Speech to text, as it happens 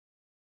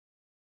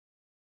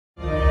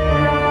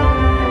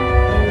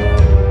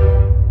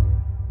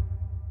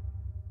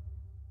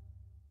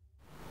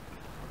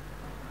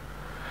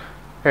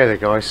Hey there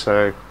guys,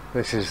 so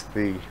this is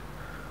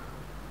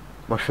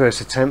my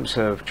first attempt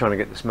of trying to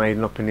get this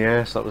Maiden up in the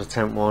air. So that was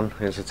attempt 1,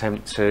 here's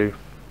attempt 2.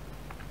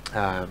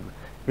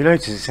 You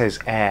notice it says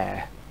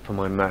air for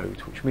my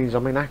mode, which means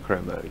I'm in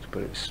acro mode,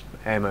 but it's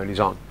air mode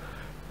is on.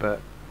 But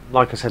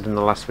like I said in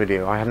the last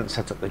video, I hadn't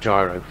set up the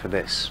gyro for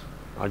this.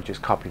 I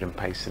just copied and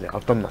pasted it.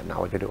 I've done that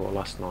now, I did it all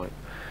last night.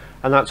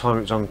 And that time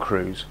it was on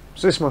cruise.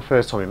 So this is my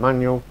first time in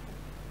manual.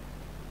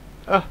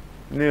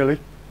 Nearly.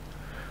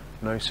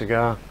 No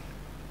cigar.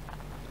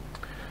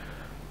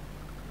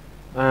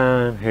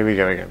 And here we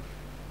go again.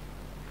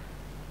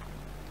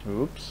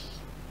 Oops.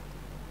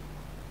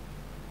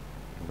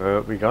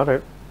 But we got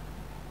it.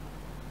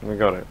 We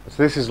got it.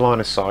 So this is line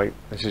of sight.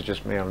 This is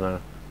just me having a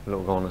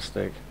little go on a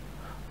stick.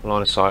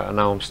 Line of sight, and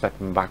now I'm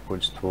stepping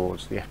backwards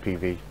towards the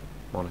FPV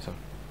monitor.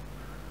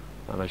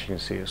 And as you can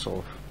see, it sort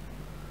of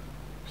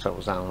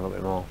settles down a little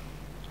bit more.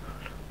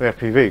 The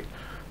FPV.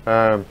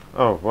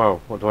 Oh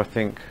wow, what do I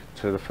think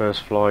to the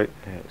first flight?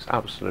 It's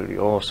absolutely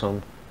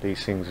awesome.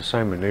 These things are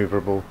so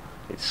maneuverable.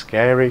 It's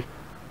scary,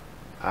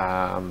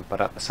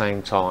 but at the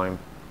same time,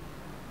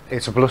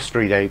 it's a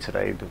blustery day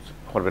today. There's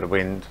quite a bit of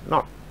wind,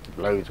 not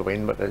loads of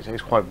wind, but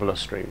it's quite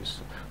blustery.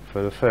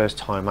 For the first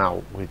time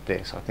out with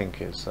this, I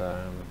think it's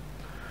I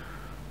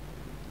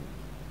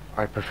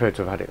prefer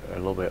to have had it a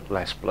little bit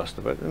less bluster,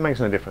 but it makes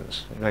no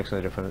difference. It makes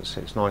no difference.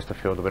 It's nice to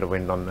feel the bit of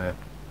wind on there.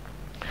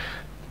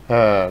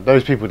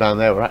 Those people down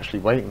there were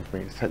actually waiting for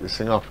me to take this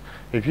thing off.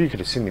 If you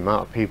could have seen the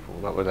amount of people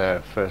that were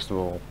there, first of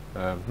all,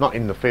 not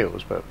in the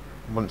fields, but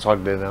once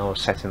I'd been there, I was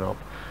setting up,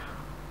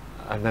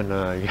 and then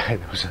yeah,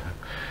 there was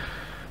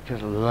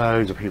just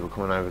loads of people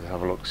coming over to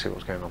have a look, see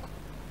what's going on.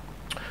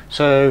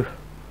 So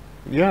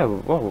yeah,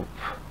 well,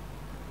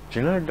 do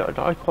you know,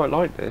 I quite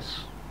like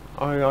this.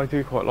 I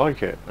do quite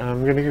like it.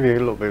 I'm going to give you a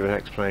little bit of an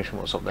explanation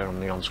what's up there on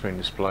the on-screen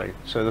display.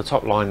 So the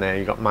top line there,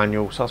 you got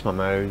manual, so that's my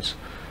modes.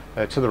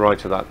 To the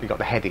right of that, you got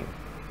the heading.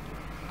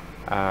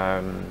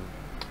 I'm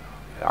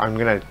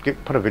going to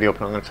put a video up,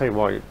 and I'm going to tell you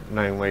why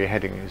knowing where your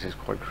heading is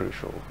quite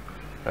crucial.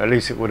 At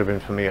least it would have been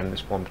for me on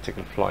this one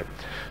particular flight.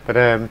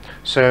 But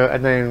so,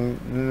 and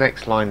then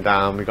next line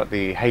down, we got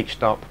the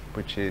H-stop,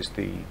 which is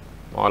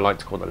what I like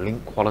to call the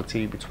link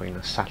quality between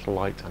a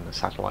satellite and the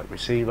satellite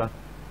receiver.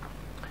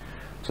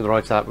 To the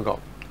right of that, we've got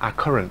our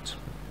current,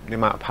 the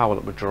amount of power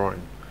that we're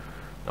drawing.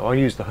 Now I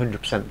used the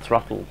 100%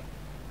 throttle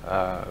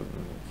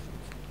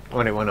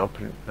when it went up,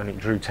 and it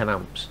drew 10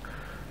 amps.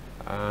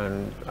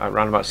 And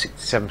around about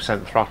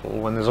 67% throttle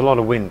when there's a lot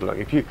of wind. Look,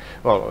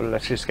 well,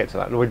 let's just get to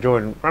that. We're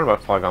drawing around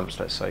about 5 amps,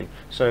 let's say.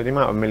 So the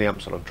amount of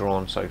milliamps that I've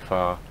drawn so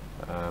far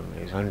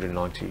is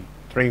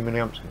 193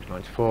 milliamps,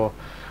 194.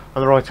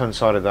 On the right hand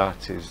side of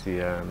that is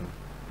the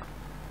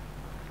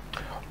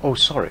oh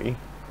sorry,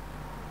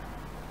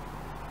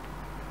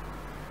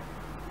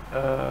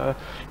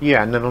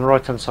 yeah, and then on the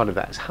right hand side of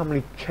that is how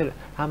many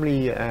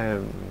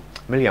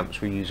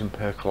milliamps we're using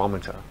per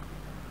kilometer.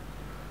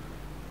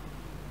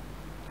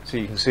 So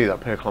you can see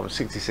that per kilometre,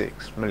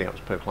 66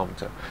 milliamps per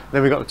kilometre.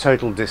 Then we've got the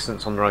total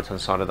distance on the right hand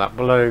side of that.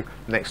 Below,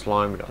 next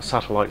line, we've got a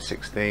satellite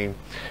 16,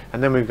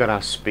 and then we've got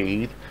our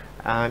speed.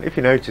 And if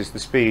you notice, the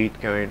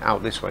speed going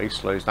out this way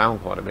slows down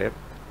quite a bit,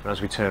 and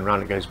as we turn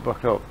around it goes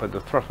back up, but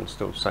the throttle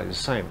still stays the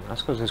same.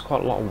 That's because there's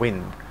quite a lot of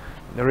wind.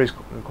 There is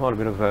quite a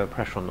bit of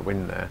pressure on the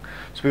wind there.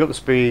 So we've got the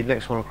speed.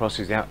 Next one across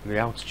is the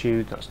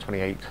altitude. That's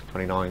 28,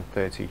 29,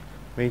 30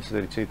 metres,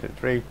 32,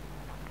 33.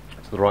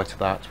 To the right of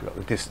that, we've got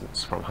the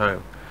distance from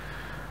home.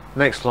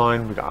 Next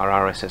line, we've got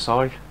our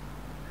RSSI,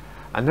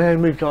 and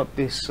then we've got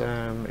this,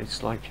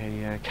 it's like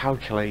a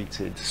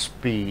calculated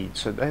speed.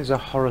 So there's a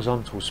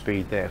horizontal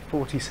speed there,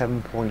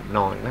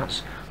 47.9,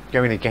 that's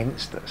going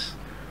against us.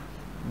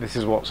 This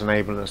is what's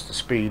enabling us to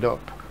speed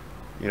up,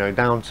 you know,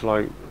 down to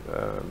like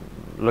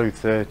low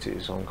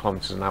 30s on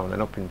kilometres an hour, and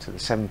then up into the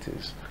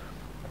 70s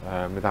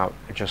without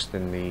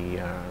adjusting the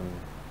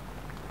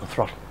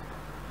throttle.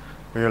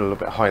 We're a little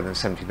bit higher than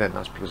 70 then,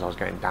 that's because I was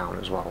going down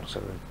as well,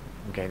 so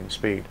I'm gaining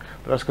speed,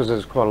 but that's because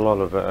there's quite a lot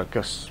of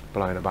gusts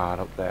blowing about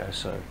up there,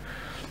 so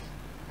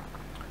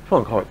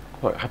I'm quite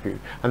happy.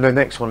 And the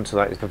next one to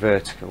that is the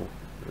vertical,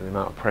 the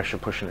amount of pressure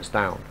pushing us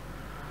down.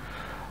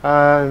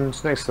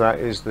 And next to that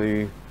is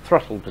the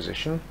throttle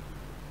position,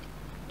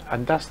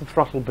 and that's the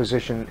throttle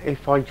position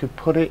if I could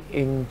put it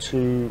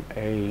into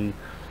a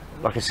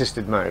like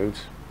assisted mode,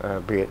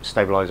 be it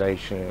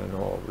stabilisation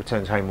or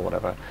return to home or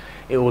whatever.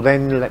 It will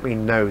then let me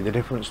know the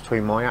difference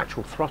between my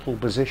actual throttle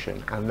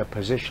position and the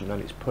position that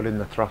it's putting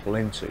the throttle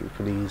into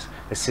for these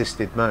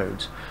assisted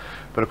modes.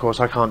 But of course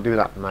I can't do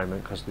that at the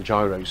moment because the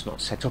gyro's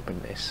not set up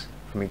in this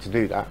for me to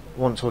do that.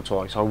 Once or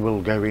twice I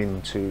will go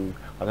into,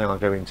 I think I'll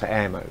go into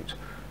air mode,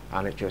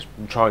 and it just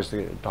tries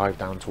to dive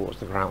down towards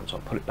the ground, so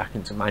I'll put it back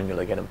into manual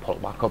again and pull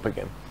it back up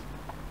again.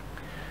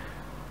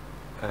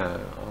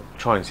 I'll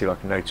try and see if I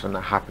can notice when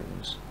that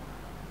happens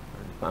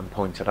and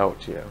point it out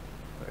to you.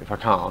 If I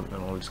can't,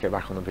 then I'll just get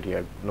back on the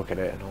video, look at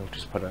it, and I'll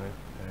just put a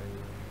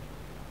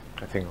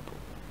thing up.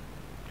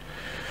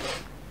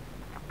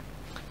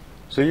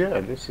 So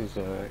yeah, this is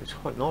it's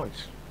quite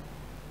nice.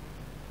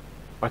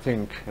 I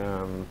think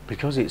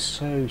because it's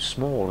so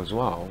small as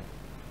well,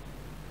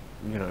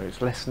 you know,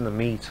 it's less than a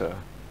metre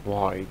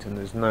wide and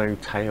there's no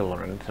tail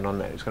or anything on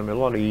there, it's going to be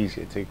a lot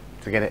easier to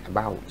get it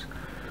about.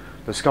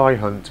 The Sky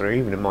Hunter,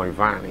 even in my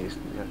van,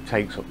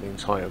 takes up the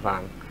entire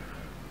van.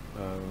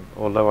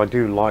 Although I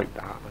do like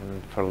that,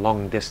 and for a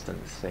long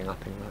distance thing, I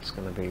think that's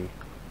going to be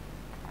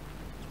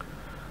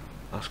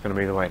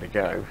the way to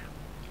go.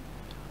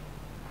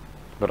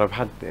 But I've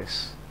had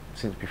this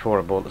since before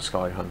I bought the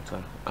Sky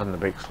Hunter and the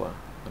Bixler,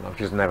 and I've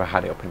just never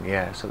had it up in the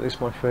air. So this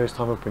is my first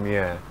time up in the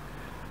air,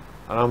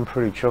 and I'm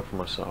pretty chuffed with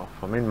myself.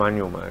 I'm in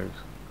manual mode,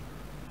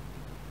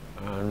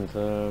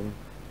 and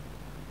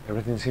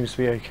everything seems to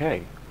be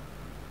okay.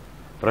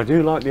 But I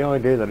do like the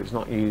idea that it's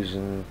not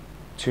using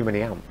too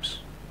many amps.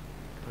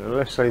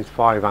 Let's say it's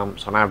 5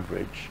 amps on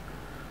average.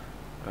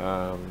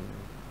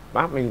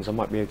 That means I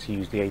might be able to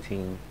use the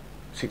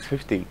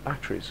 18650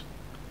 batteries.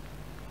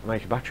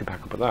 Make a battery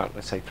pack up of that.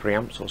 Let's say 3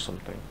 amps or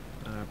something.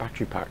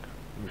 Battery pack.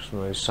 Use some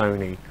of those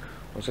Sony,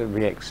 what's it,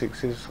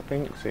 VX6s, I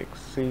think,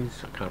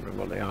 6Cs, I can't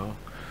remember what they are.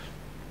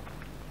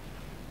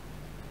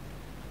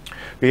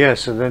 But yeah,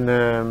 so then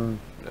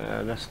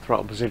that's the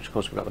throttle position. Of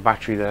course, we've got the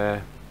battery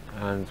there,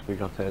 and we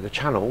got the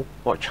channel,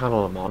 what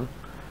channel I'm on,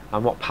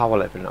 and what power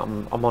level.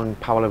 I'm on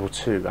power level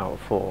 2 out of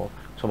 4,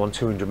 so I'm on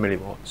 200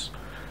 milliwatts.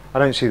 I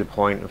don't see the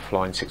point of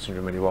flying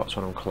 600 milliwatts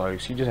when I'm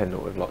close. You just end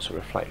up with lots of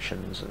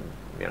reflections, and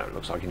you know, it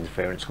looks like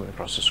interference coming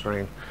across the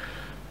screen.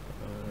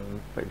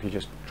 But if you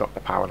just drop the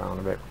power down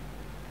a bit,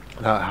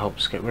 that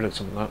helps get rid of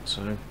some of that.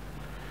 So, and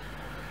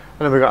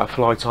then we've got a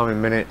fly time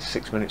in minutes,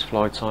 6 minutes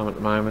fly time at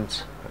the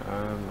moment.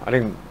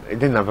 It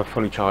didn't have a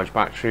fully charged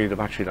battery. The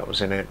battery that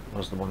was in it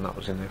was the one that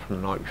was in there from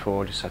the night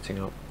before, just setting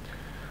up.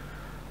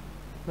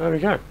 There we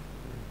go.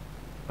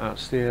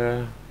 That's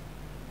the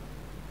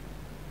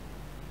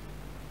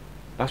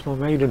that's my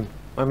maiden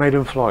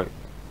flight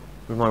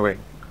with my wing,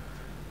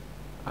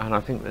 and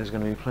I think there's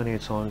going to be plenty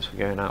of times for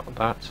going out with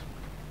that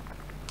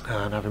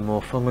and having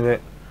more fun with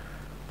it.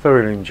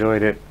 Thoroughly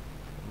enjoyed it.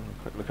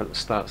 Quick look at the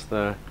stats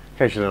there. In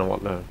case you don't know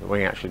what the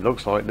wing actually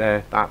looks like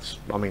there, that's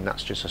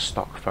just a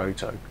stock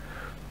photo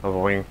of a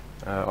wing,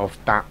 of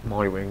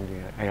my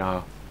wing, the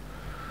AR.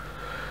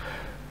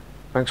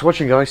 Thanks for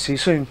watching, guys. See you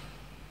soon.